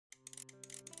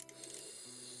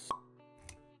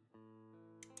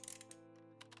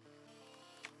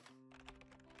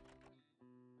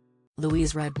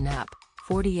Louise Redknapp,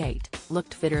 48,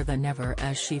 looked fitter than ever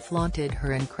as she flaunted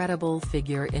her incredible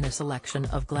figure in a selection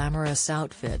of glamorous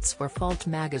outfits for Flaunts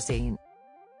magazine.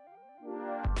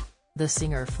 The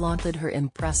singer flaunted her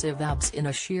impressive abs in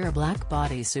a sheer black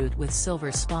bodysuit with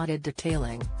silver-spotted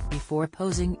detailing, before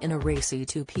posing in a racy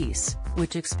two-piece,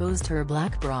 which exposed her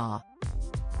black bra.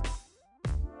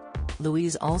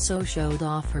 Louise also showed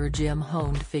off her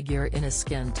gym-honed figure in a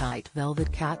skin-tight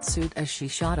velvet catsuit as she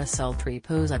shot a sultry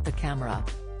pose at the camera.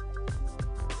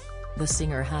 The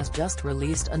singer has just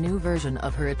released a new version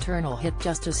of her eternal hit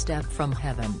Just a Step from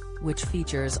Heaven, which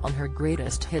features on her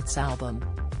greatest hits album.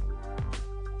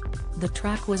 The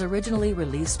track was originally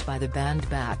released by the band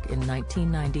back in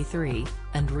 1993,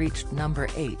 and reached number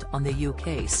 8 on the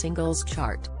UK singles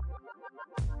chart.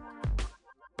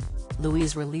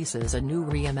 Louise releases a new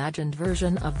reimagined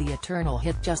version of the eternal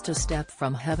hit Just a Step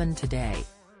from Heaven today.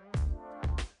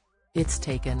 It's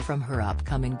taken from her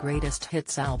upcoming greatest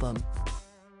hits album.